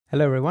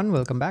Hello everyone,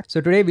 welcome back.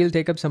 So today we'll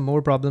take up some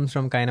more problems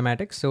from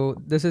kinematics. So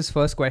this is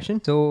first question.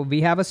 So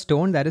we have a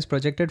stone that is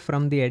projected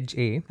from the edge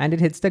A and it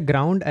hits the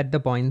ground at the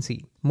point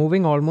C,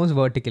 moving almost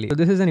vertically. So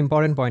this is an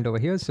important point over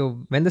here. So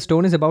when the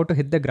stone is about to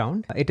hit the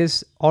ground, it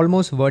is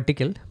almost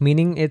vertical,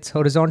 meaning its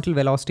horizontal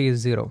velocity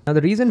is 0. Now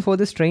the reason for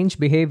this strange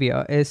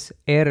behavior is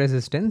air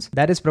resistance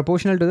that is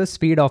proportional to the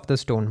speed of the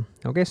stone.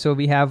 Okay, so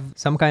we have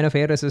some kind of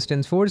air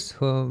resistance force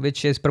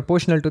which is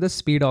proportional to the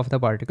speed of the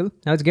particle.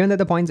 Now it's given that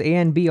the points A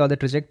and B or the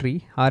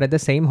trajectory are at the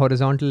same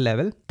horizontal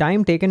level.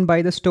 Time taken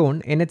by the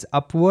stone in its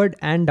upward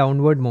and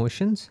downward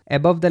motions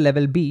above the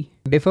level B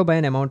differ by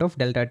an amount of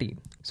delta t.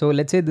 So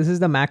let's say this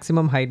is the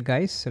maximum height,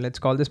 guys. So let's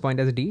call this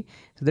point as D.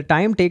 So the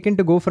time taken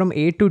to go from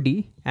A to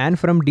D and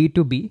from D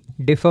to B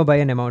differ by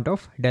an amount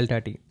of delta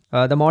t.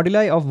 The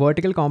moduli of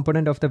vertical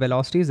component of the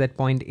velocities at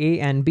point A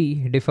and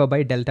B differ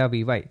by delta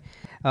Vy.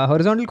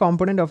 Horizontal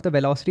component of the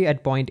velocity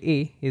at point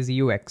A is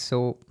ux.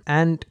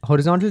 And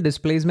horizontal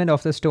displacement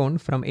of the stone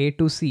from A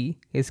to C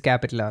is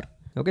capital R.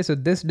 Okay, so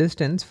this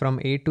distance from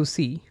A to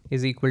C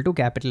is equal to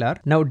capital R.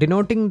 Now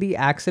denoting the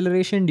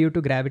acceleration due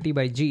to gravity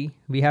by g,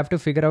 we have to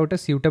figure out a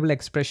suitable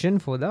expression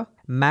for the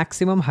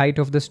maximum height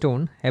of the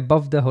stone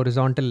above the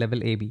horizontal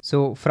level AB.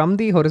 So from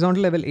the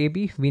horizontal level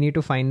AB, we need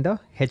to find the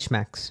h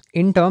max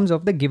in terms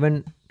of the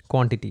given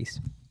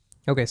quantities.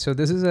 Okay, so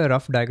this is a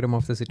rough diagram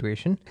of the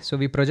situation. So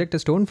we project a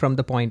stone from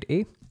the point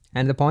A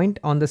and the point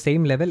on the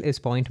same level is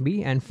point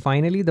B, and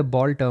finally the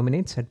ball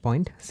terminates at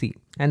point C.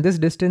 And this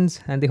distance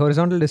and the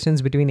horizontal distance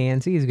between A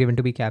and C is given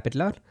to be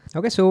capital R.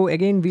 Okay, so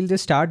again, we'll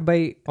just start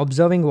by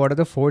observing what are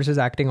the forces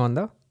acting on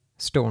the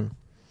stone.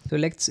 So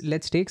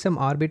let's take some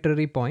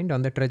arbitrary point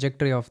on the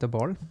trajectory of the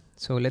ball.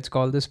 So let's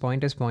call this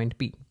point as point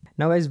P.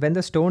 Now guys, when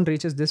the stone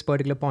reaches this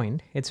particular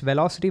point, its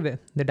velocity,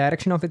 the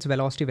direction of its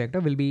velocity vector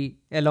will be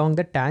along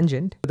the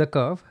tangent to the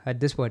curve at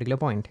this particular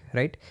point,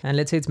 right? And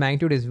let's say its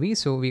magnitude is V,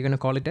 so we're going to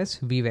call it as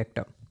V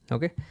vector.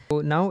 Okay,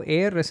 so now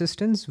air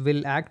resistance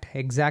will act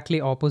exactly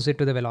opposite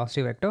to the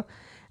velocity vector,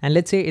 and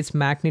let's say its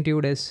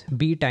magnitude is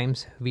B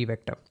times V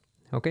vector.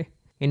 Okay,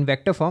 in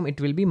vector form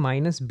it will be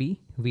minus B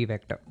V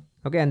vector.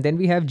 Okay, and then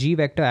we have G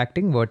vector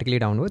acting vertically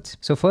downwards.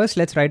 So first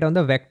let's write down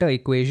the vector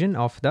equation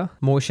of the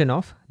motion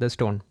of the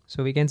stone.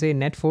 So we can say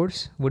net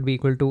force would be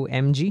equal to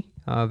mg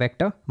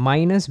vector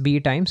minus B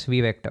times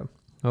V vector.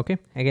 Okay,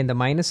 again the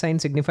minus sign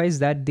signifies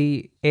that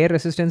the air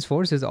resistance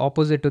force is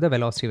opposite to the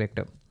velocity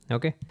vector.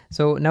 Okay,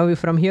 so now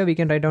from here we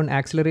can write down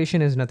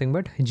acceleration is nothing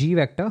but G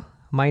vector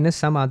minus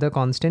some other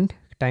constant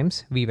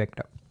times V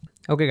vector.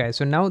 Okay guys,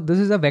 so now this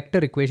is a vector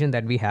equation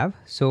that we have.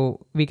 So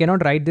we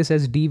cannot write this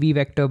as dv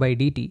vector by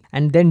dt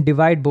and then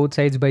divide both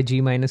sides by g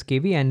minus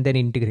kv and then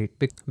integrate,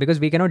 because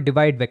we cannot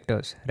divide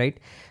vectors, right?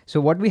 So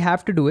what we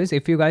have to do is,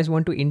 if you guys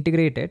want to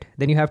integrate it,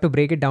 then you have to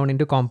break it down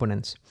into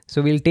components.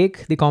 So we'll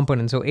take the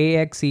components. So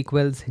ax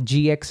equals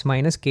gx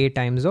minus k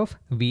times of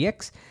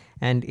vx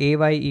and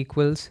ay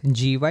equals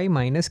gy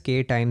minus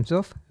k times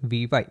of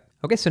vy.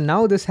 Okay, so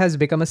now this has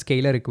become a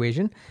scalar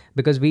equation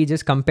because we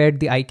just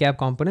compared the I cap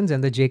components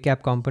and the j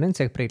cap components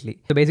separately.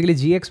 So basically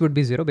gx would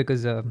be 0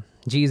 because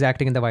g is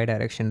acting in the y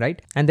direction,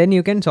 right? And then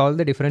you can solve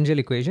the differential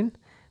equation.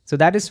 So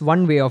that is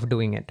one way of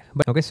doing it.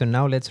 But okay, so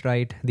now let's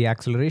write the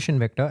acceleration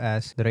vector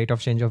as the rate of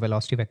change of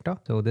velocity vector.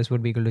 So this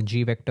would be equal to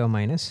g vector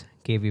minus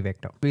kv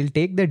vector. We'll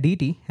take the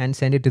dt and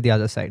send it to the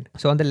other side.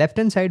 So on the left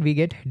hand side we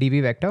get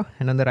dv vector,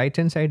 and on the right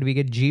hand side we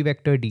get g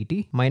vector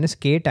dt minus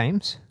k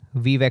times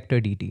v vector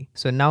dt.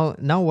 So now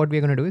what we're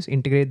going to do is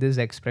integrate this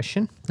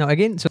expression. Now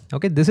again, so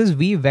okay, this is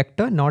v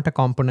vector, not a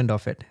component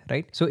of it,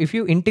 right? So if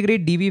you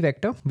integrate dv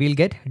vector, we'll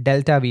get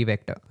delta v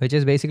vector, which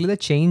is basically the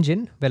change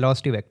in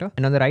velocity vector.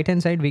 And on the right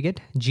hand side, we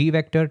get g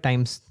vector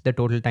times the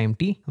total time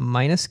t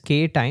minus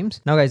k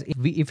times. Now guys,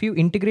 if you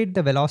integrate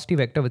the velocity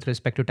vector with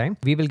respect to time,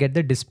 we will get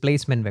the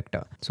displacement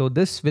vector. So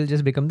this will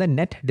just become the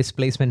net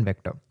displacement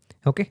vector.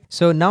 Okay,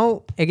 so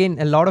now again,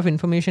 a lot of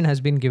information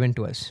has been given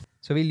to us.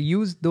 So we'll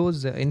use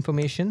those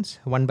informations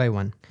one by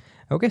one.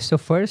 Okay, so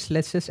first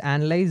let's just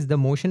analyze the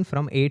motion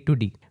from A to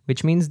D,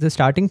 which means the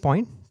starting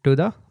point to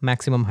the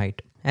maximum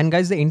height. And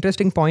guys, the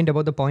interesting point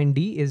about the point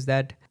D is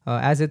that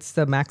as it's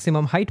the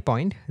maximum height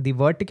point, the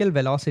vertical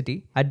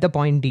velocity at the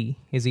point D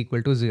is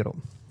equal to 0.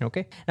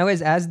 Okay, now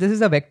guys, as this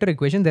is a vector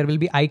equation, there will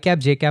be I cap,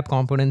 J cap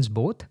components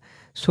both.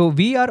 So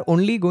we are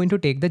only going to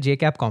take the J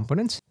cap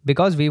components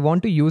because we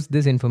want to use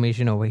this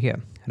information over here,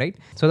 right?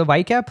 So the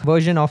Y cap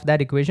version of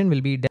that equation will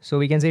be, so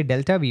we can say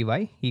delta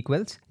Vy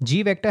equals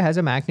G vector has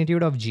a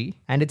magnitude of G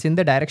and it's in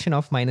the direction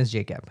of minus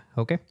J cap.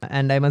 Okay.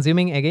 And I'm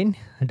assuming again,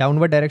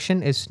 downward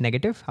direction is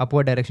negative,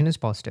 upward direction is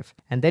positive.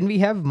 And then we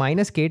have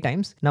minus K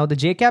times. Now the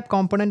J cap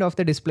component of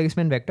the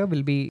displacement vector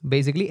will be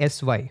basically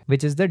Sy,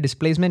 which is the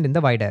displacement in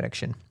the Y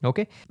direction.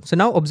 Okay. So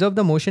now observe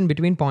the motion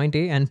between point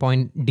A and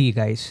point D,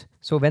 guys.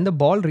 So when the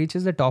ball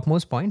reaches the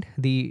topmost point,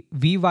 the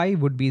Vy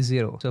would be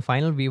 0. So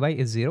final Vy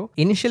is 0.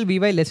 Initial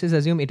Vy, let's just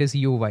assume it is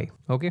Uy.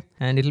 Okay.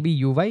 And it'll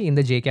be Uy in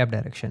the J cap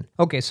direction.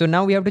 Okay. So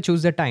now we have to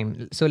choose the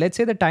time. So let's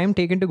say the time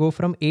taken to go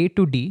from A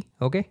to D,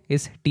 okay,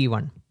 is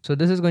T1. So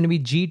this is going to be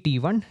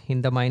gt1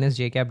 in the minus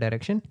j cap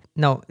direction.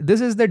 Now this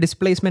is the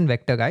displacement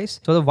vector, guys.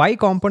 So the y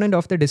component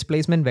of the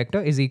displacement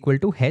vector is equal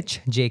to h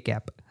j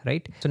cap,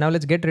 right? So now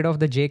let's get rid of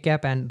the j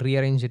cap and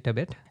rearrange it a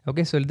bit.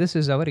 Okay, so this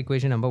is our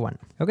equation number 1.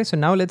 Okay, so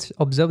now let's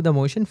observe the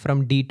motion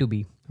from D to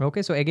B.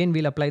 Okay, so again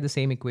we'll apply the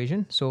same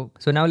equation. So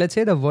now let's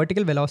say the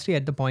vertical velocity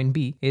at the point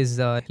B is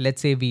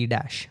let's say v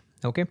dash.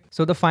 Okay,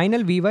 so the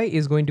final vy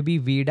is going to be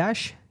v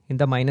dash in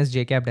the minus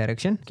j cap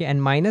direction, okay,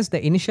 and minus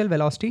the initial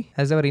velocity,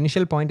 as our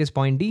initial point is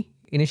point D,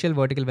 initial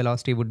vertical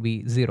velocity would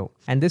be 0.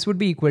 And this would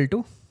be equal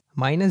to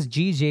minus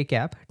g j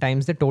cap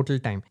times the total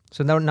time.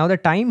 So now the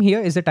time here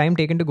is the time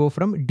taken to go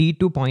from D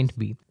to point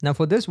B. Now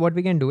for this, what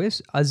we can do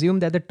is assume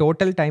that the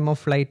total time of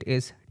flight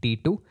is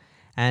t2.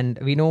 And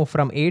we know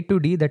from A to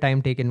D, the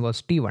time taken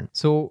was t1.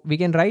 So we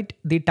can write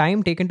the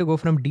time taken to go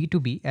from D to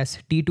B as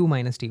t2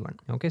 minus t1.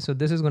 Okay, so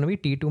this is going to be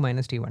t2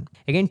 minus t1.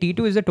 Again,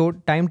 t2 is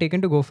the time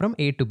taken to go from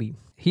A to B.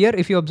 Here,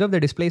 if you observe, the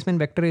displacement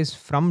vector is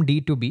from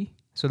D to B.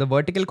 So the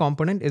vertical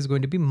component is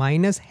going to be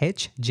minus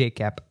h j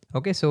cap.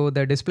 Okay, so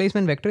the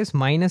displacement vector is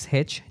minus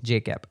h j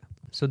cap.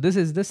 So this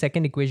is the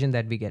second equation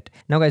that we get.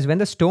 Now guys, when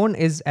the stone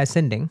is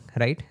ascending,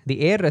 right,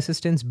 the air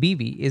resistance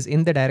BV is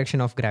in the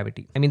direction of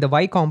gravity. I mean, the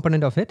y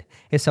component of it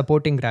is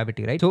supporting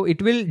gravity, right? So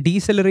it will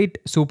decelerate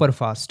super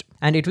fast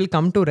and it will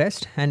come to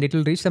rest and it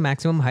will reach the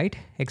maximum height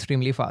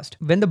extremely fast.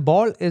 When the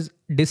ball is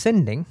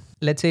descending,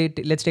 let's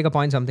take a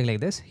point something like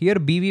this. Here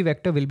BV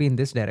vector will be in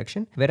this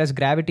direction, whereas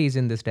gravity is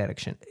in this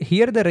direction.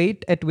 Here the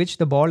rate at which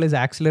the ball is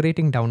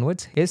accelerating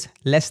downwards is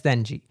less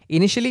than g.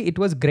 Initially it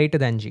was greater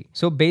than g.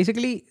 So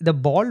basically the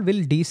ball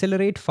will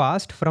decelerate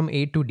fast from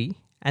A to D,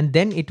 and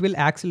then it will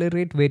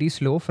accelerate very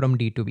slow from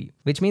D to B,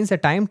 which means the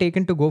time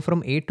taken to go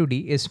from A to D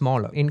is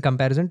smaller in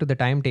comparison to the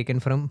time taken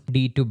from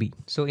D to B.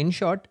 So in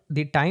short,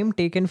 the time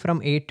taken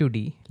from A to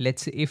D,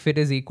 let's say if it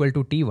is equal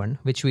to T1,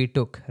 which we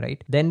took,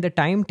 right, then the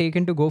time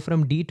taken to go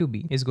from D to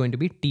B is going to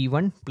be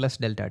T1 plus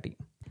delta T.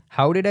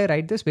 How did I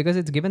write this? Because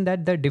it's given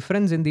that the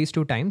difference in these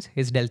two times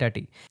is delta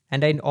T.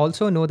 And I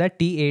also know that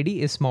TAD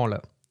is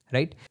smaller,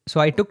 right? So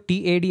I took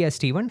TAD as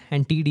T1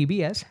 and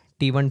TDB as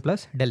T1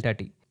 plus delta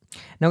T.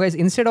 Now guys,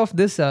 instead of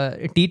this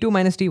T2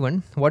 minus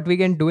T1, what we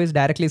can do is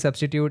directly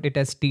substitute it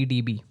as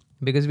TDB,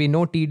 because we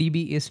know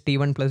TDB is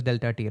T1 plus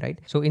delta T, right?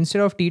 So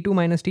instead of T2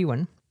 minus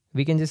T1,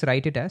 we can just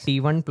write it as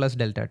T1 plus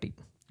delta T.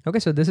 Okay,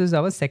 so this is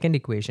our second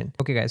equation.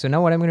 Okay guys, so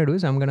now what I'm going to do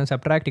is I'm going to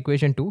subtract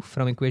equation 2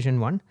 from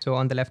equation 1. So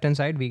on the left hand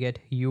side, we get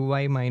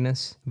uy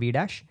minus v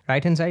dash.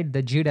 Right hand side,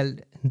 the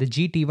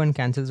gt1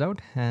 cancels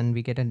out and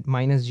we get a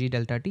minus g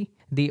delta t.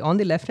 On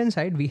the left hand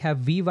side, we have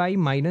vy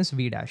minus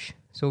v dash.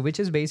 So which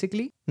is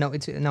basically, now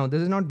this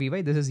is not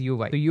vy, this is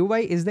uy. So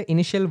uy is the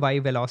initial y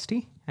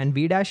velocity and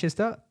v dash is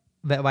the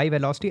y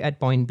velocity at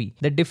point B.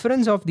 The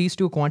difference of these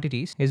two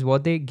quantities is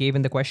what they gave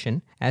in the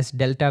question as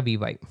delta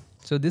vy.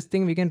 So this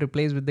thing we can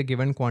replace with the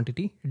given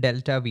quantity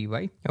delta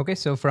vy. Okay,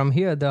 so from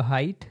here the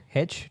height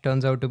h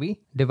turns out to be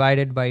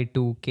divided by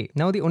 2k.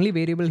 Now the only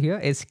variable here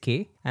is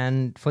k,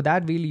 and for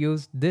that we'll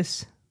use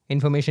this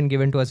information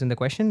given to us in the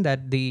question,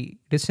 that the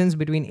distance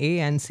between A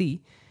and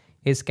C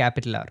is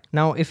capital R.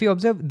 Now if you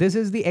observe, this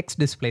is the x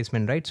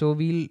displacement, right? So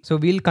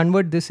we'll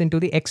convert this into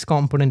the x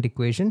component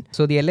equation.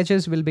 So the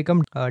LHS will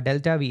become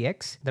delta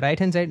Vx. The right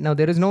hand side, now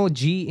there is no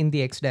g in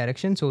the x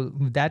direction, so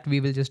that we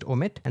will just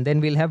omit, and then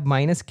we'll have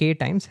minus k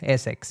times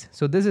Sx.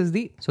 So this is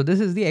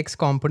the x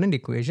component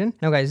equation.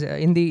 Now guys,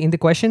 in the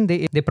question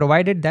they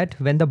provided that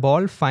when the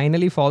ball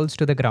finally falls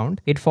to the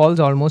ground, it falls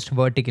almost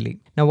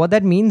vertically. Now what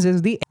that means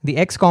is the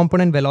x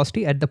component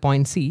velocity at the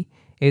point C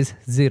is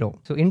 0.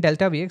 So in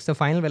delta Vx, the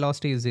final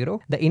velocity is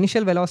 0. The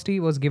initial velocity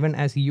was given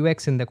as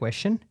ux in the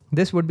question.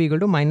 This would be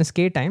equal to minus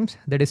k times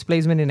the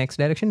displacement in x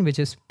direction, which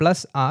is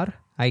plus r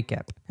I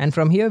cap. And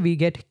from here we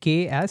get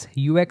k as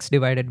ux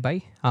divided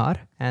by r,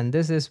 and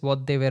this is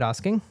what they were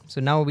asking. So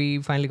now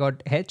we finally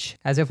got h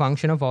as a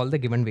function of all the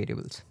given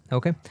variables.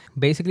 Okay,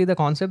 basically the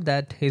concept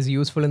that is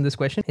useful in this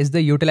question is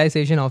the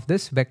utilization of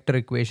this vector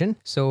equation.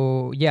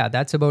 So yeah,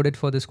 that's about it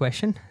for this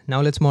question.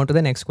 Now let's move on to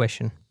the next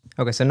question.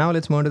 Okay, so now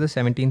let's move on to the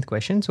 17th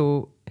question.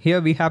 So here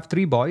we have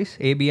 3 boys,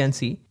 A, B and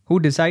C, who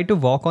decide to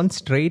walk on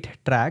straight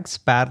tracks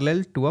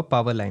parallel to a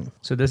power line.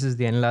 So this is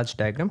the enlarged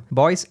diagram.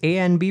 Boys A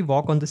and B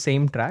walk on the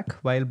same track,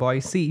 while boy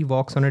C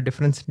walks on a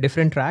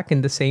different track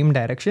in the same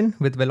direction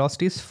with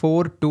velocities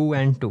 4, 2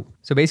 and 2.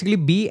 So basically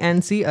B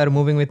and C are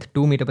moving with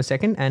 2 meters per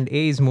second and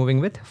A is moving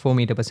with 4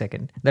 meters per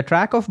second. The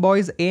track of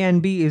boys A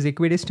and B is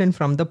equidistant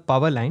from the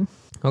power line.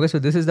 Okay, so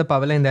this is the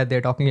power line that they're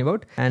talking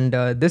about, and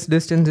this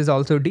distance is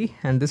also D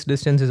and this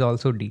distance is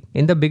also D.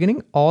 In the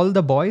beginning, all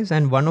the boys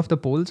and one of the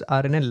poles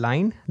are in a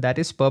line that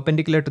is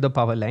perpendicular to the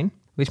power line.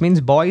 which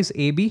means boys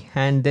AB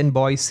and then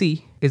boy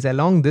C is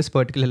along this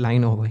particular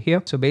line over here.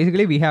 So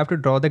basically we have to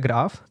draw the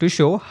graph to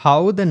show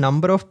how the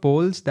number of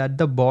poles that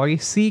the boy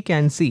C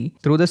can see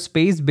through the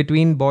space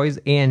between boys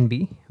A and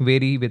B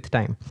vary with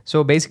time.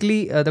 So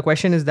basically the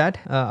question is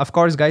that, of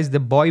course guys, the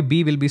boy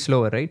B will be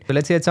slower, right? So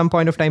let's say at some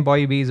point of time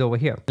boy B is over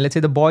here. Let's say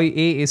the boy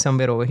A is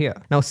somewhere over here.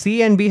 Now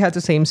C and B has the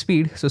same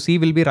speed, so C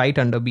will be right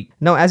under B.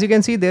 Now as you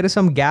can see, there is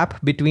some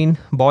gap between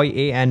boy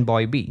A and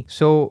boy B.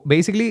 So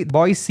basically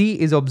boy C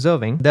is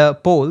observing the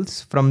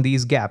poles from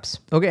these gaps.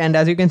 Okay, and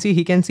as you can see,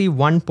 he can see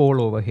one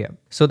pole over here.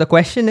 So the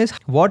question is,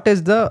 what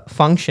is the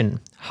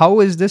function? How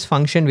is this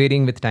function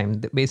varying with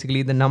time?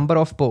 Basically the number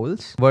of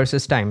poles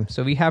versus time.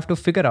 So we have to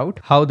figure out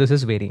how this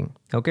is varying.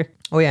 Okay.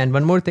 Oh yeah, and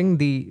one more thing,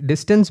 the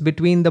distance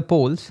between the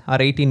poles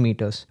are 18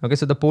 meters. Okay,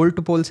 so the pole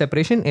to pole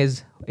separation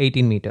is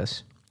 18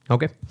 meters.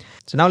 Okay,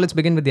 so now let's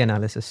begin with the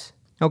analysis.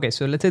 Okay,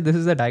 so let's say this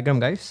is the diagram,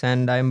 guys,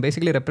 and I'm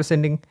basically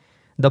representing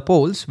the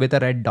poles with a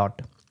red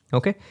dot.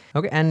 Okay,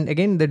 and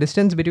again the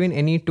distance between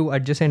any two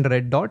adjacent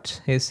red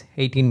dots is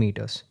 18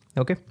 meters.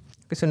 Okay,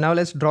 so now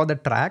let's draw the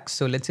tracks.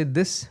 So let's say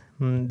this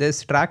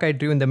track I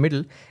drew in the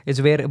middle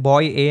is where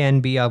boy A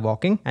and B are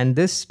walking, and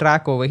this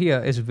track over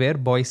here is where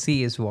boy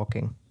C is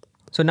walking.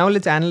 So now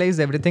let's analyze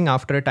everything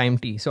after a time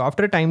t. So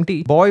after a time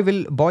t, boy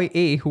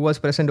A, who was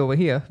present over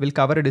here, will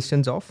cover a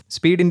distance of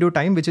speed into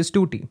time, which is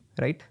 2t,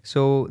 right?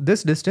 So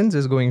this distance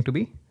is going to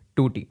be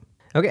 2t.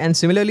 Okay, and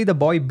similarly the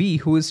boy B,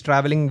 who is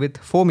traveling with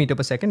 4 meters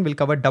per second, will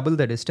cover double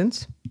the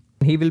distance.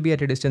 He will be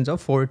at a distance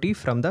of 4t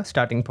from the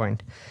starting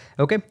point.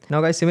 Okay,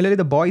 now guys, similarly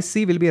the boy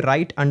C will be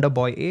right under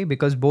boy A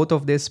because both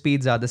of their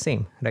speeds are the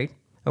same, right?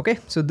 Okay,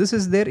 so this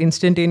is their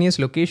instantaneous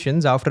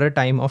locations after a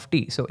time of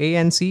t. So A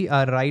and C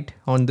are right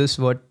on this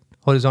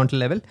horizontal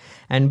level,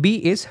 and B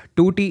is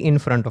 2t in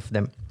front of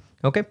them.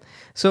 Okay,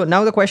 so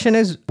now the question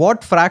is,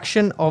 what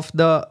fraction of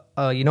the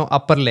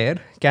upper layer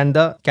can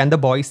the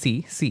boy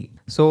C see?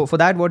 So for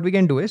that, what we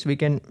can do is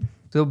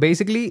so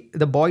basically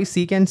the boy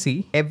C can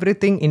see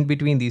everything in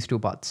between these two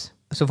paths.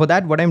 So for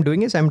that, what I'm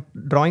doing is I'm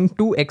drawing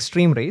two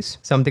extreme rays,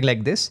 something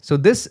like this. So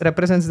this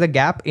represents the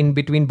gap in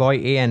between boy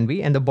A and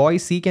B, and the boy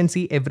C can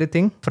see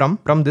everything from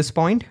this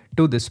point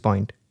to this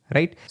point.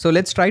 Right? So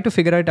let's try to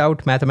figure it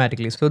out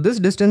mathematically. So this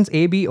distance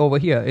AB over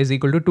here is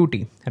equal to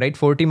 2t, right?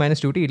 4t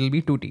minus 2t, it will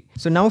be 2t.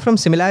 So now from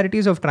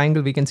similarities of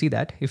triangle, we can see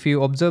that if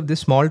you observe this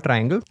small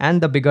triangle and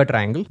the bigger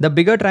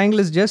triangle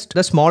is just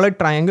the smaller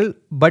triangle,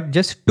 but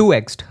just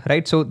 2x'd,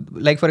 right? So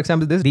like for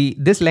example,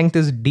 this length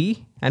is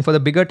d, and for the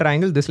bigger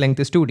triangle, this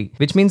length is 2d,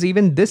 which means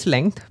even this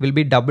length will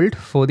be doubled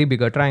for the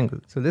bigger triangle.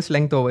 So this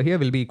length over here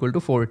will be equal to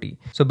 4t.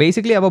 So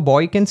basically our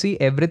boy can see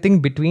everything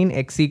between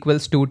x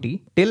equals 2t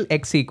till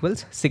x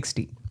equals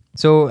 6t.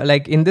 So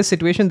like in this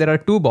situation, there are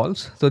two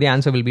balls, so the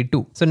answer will be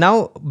 2. So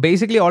now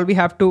basically all we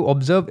have to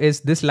observe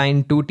is this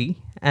line 2t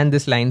and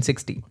this line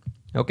 6t.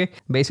 Okay,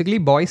 basically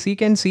boy C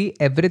can see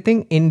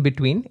everything in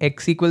between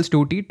x equals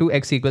 2t to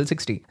x equals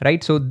 6t,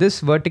 right? So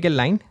this vertical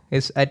line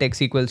is at x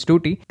equals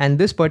 2t and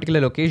this particular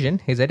location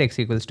is at x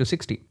equals to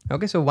 6t.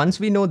 Okay, so once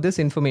we know this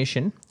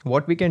information,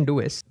 what we can do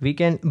is we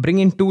can bring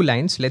in two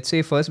lines. Let's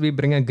say first we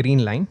bring a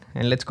green line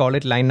and let's call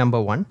it line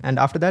number 1, and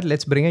after that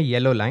let's bring a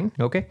yellow line.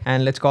 Okay,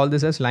 and let's call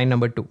this as line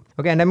number 2.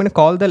 Okay, and I'm going to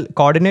call the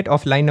coordinate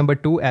of line number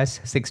 2 as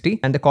 6t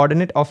and the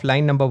coordinate of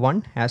line number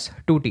 1 as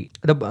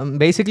 2t.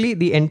 Basically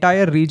the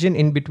entire region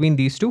in between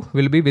these two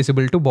will be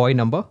visible to boy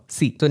number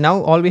C. So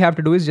now all we have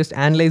to do is just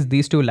analyze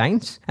these two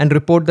lines and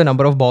report the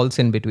number of balls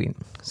in between.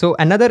 So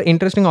another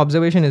interesting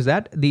observation is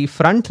that the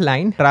front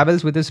line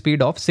travels with a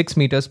speed of 6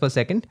 meters per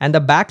second and the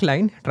back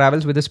line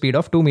travels with a speed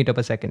of 2 meters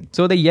per second.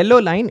 So the yellow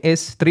line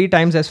is 3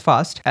 times as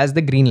fast as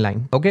the green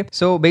line. Okay,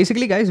 so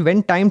basically guys,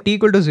 when time t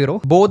equal to 0,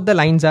 both the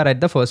lines are at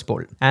the first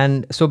pole,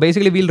 and so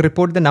basically we'll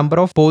report the number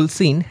of poles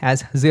seen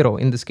as 0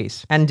 in this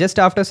case. And just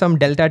after some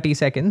delta t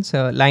seconds,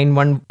 line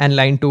 1 and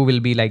line 2 will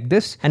be like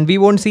this, and we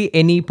won't see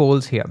any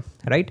poles here,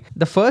 right?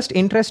 The first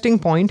interesting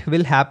point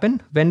will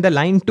happen when the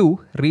line 2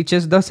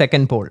 reaches the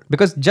second pole,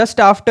 because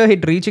just after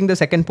it reaching the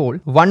second pole,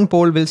 one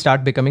pole will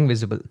start becoming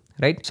visible,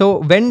 right? So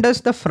when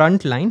does the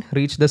front line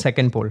reach the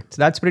second pole? So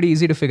that's pretty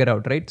easy to figure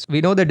out, right? So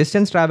we know the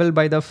distance traveled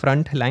by the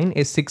front line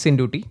is 6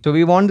 into t. So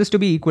we want this to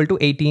be equal to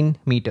 18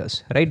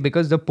 meters, right?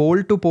 Because the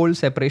pole to pole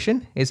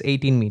separation is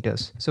 18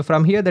 meters. So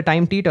from here, the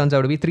time t turns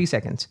out to be 3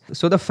 seconds.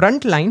 So the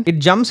front line, it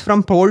jumps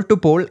from pole to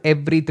pole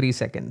every 3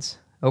 seconds.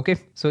 Okay,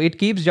 so it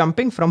keeps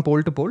jumping from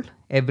pole to pole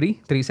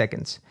every 3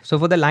 seconds. So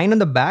for the line on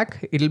the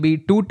back, it'll be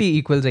 2t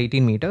equals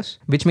 18 meters,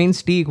 which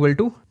means t equal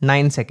to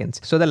 9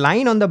 seconds. So the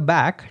line on the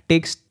back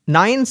takes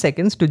 9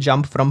 seconds to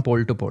jump from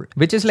pole to pole,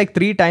 which is like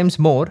 3 times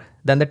more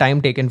than the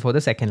time taken for the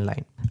second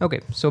line.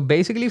 Okay, so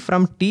basically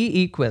from t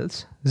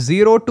equals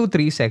 0 to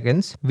 3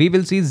 seconds, we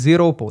will see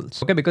 0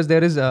 poles. Okay, because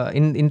there is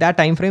in that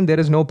time frame, there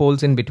is no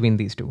poles in between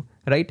these two,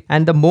 right?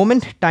 And the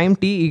moment time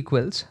t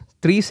equals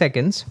 3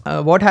 seconds,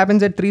 what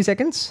happens at 3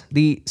 seconds?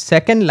 The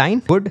second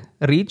line would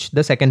reach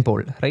the second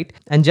pole, right?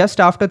 And just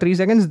after 3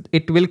 seconds,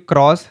 it will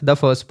cross the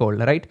first pole,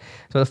 right?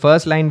 So the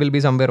first line will be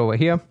somewhere over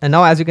here. And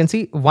now as you can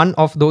see, one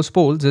of those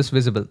poles is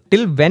visible.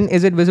 Till when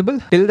is it visible?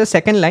 Till the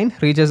second line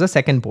reaches the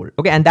second pole.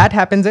 Okay, and that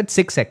happens at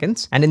 6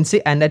 seconds. And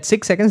at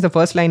 6 seconds, the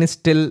first line is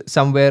still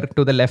somewhere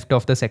to the left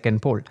of the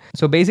second pole.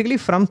 So basically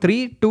from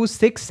 3 to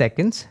 6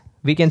 seconds,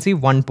 we can see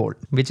one pole,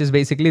 which is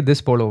basically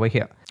this pole over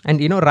here. And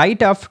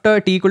right after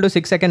t equal to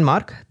 6 second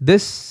mark,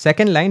 this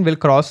second line will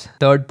cross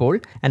third pole.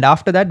 And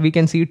after that, we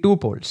can see 2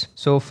 poles.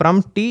 So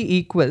from t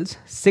equals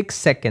 6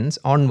 seconds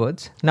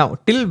onwards. Now,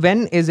 till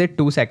when is it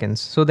 2 seconds?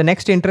 So the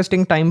next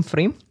interesting time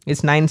frame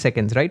is 9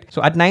 seconds, right?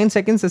 So at 9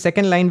 seconds, the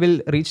second line will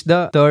reach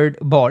the third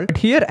ball. But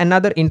here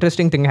another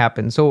interesting thing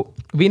happens. So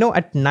we know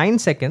at 9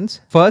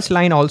 seconds, first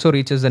line also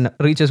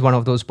reaches one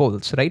of those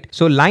poles, right?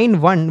 So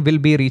line 1 will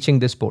be reaching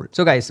this pole.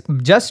 So guys,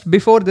 just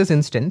before this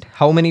instant,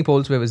 how many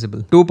poles were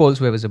visible? 2 poles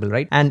were visible,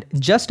 right? And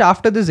just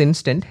after this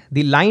instant,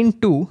 the line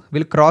 2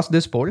 will cross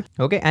this pole,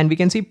 okay? And we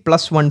can see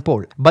 +1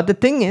 pole. But the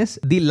thing is,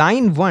 the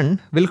line 1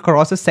 will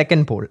cross a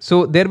second pole.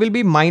 So there will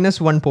be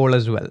 -1 pole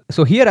as well.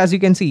 So here, as you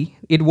can see,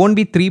 it won't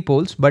be 3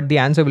 poles, but the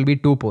answer will be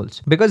 2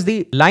 poles because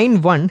the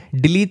line 1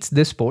 deletes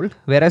this pole,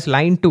 whereas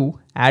line 2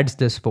 adds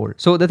this pole.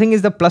 So the thing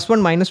is the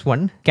 +1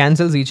 -1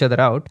 cancels each other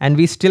out and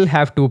we still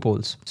have 2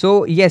 poles.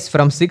 So yes,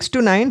 from 6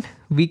 to 9,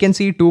 we can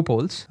see 2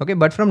 poles. Okay,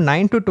 but from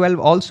 9 to 12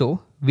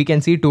 also, we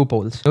can see 2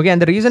 poles. Okay,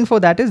 and the reason for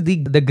that is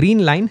the green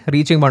line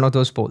reaching one of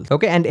those poles.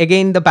 Okay, and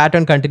again, the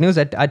pattern continues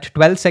at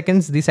 12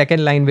 seconds, the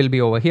second line will be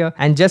over here.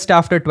 And just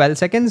after 12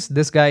 seconds,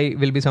 this guy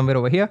will be somewhere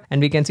over here. And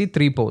we can see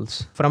 3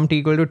 poles. From t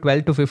equal to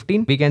 12 to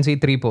 15, we can see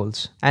 3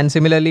 poles. And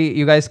similarly,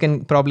 you guys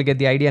can probably get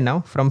the idea now.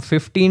 From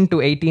 15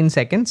 to 18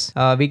 seconds,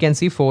 we can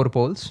see 4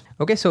 poles.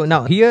 Okay, so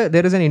now here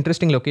there is an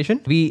interesting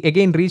location. We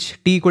again reach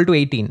t equal to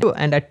 18.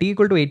 And at t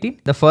equal to 18,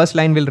 the first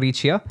line will reach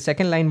here.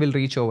 Second line will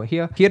reach over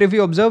here. Here, if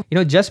you observe,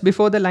 just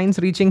before the lines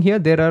reaching here,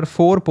 there are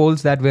 4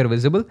 poles that were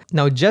visible.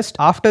 Now, just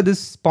after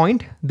this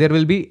point, there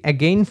will be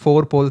again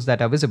 4 poles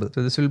that are visible.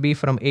 So this will be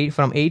from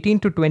 18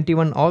 to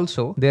 21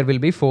 also, there will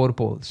be 4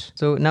 poles.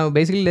 So now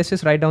basically, let's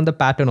just write down the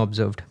pattern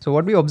observed. So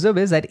what we observe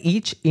is that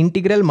each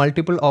integral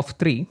multiple of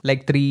 3,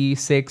 like 3,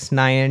 6,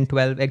 9,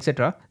 12,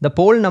 etc., the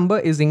pole number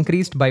is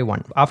increased by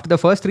 1. After the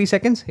first 3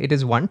 seconds, it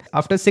is 1.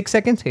 After 6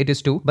 seconds, it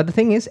is 2. But the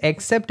thing is,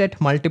 except at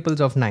multiples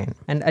of 9.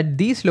 And at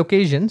these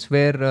locations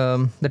where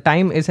the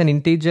time is an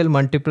integral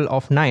multiple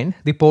of 9,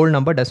 the pole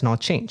number does not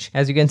change.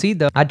 As you can see,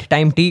 at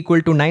time t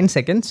equal to 9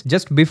 seconds,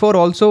 just before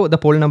also the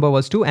pole number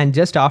was 2 and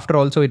just after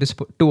also it is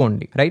 2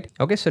 only, right?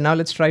 Okay, so now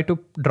let's try to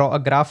draw a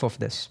graph of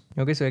this.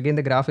 Okay, so again,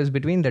 the graph is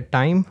between the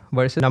time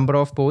versus number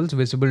of poles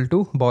visible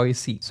to boy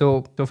C.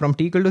 So from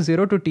t equal to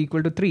 0 to t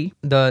equal to 3,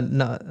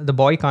 the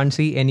boy can't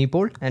see any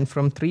pole. And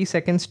from 3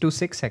 seconds to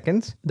 6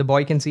 seconds, the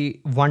boy can see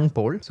 1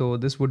 pole. So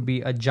this would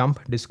be a jump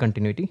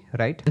discontinuity,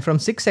 right? And from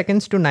 6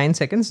 seconds to 9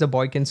 seconds, the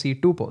boy can see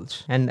 2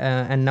 poles. And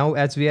now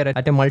as we are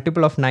at a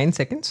multiple of 9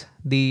 seconds,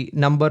 the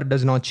number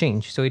does not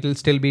change. So it will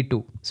still be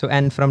 2. So,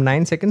 and from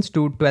 9 seconds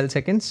to 12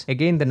 seconds,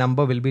 again, the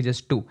number will be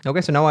just 2.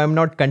 Okay, so now I'm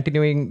not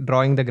continuing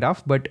drawing the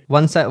graph, but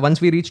once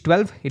we reach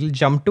 12, it'll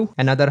jump to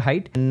another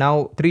height. And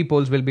now 3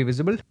 poles will be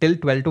visible till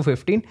 12 to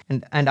 15.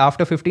 And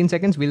after 15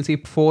 seconds, we'll see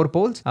 4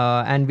 poles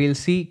and we'll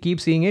keep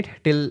seeing it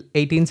till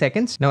 18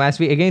 seconds. Now, as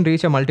we again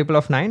reach a multiple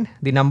of 9,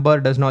 the number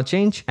does not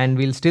change and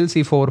we'll still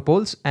see 4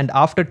 poles. And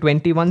after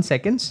 21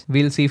 seconds,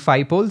 we'll see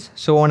 5 poles,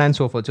 so on and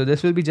so forth. So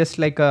this will be just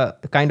like a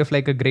kind of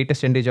like a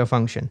greatest integer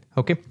function.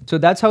 Okay, so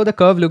that's how the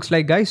curve looks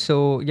like, guys.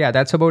 So yeah,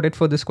 that's about it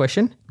for this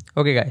question.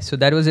 Okay guys, so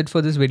that was it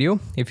for this video.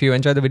 If you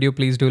enjoyed the video,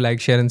 please do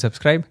like, share and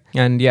subscribe.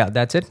 And yeah,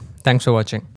 that's it. Thanks for watching.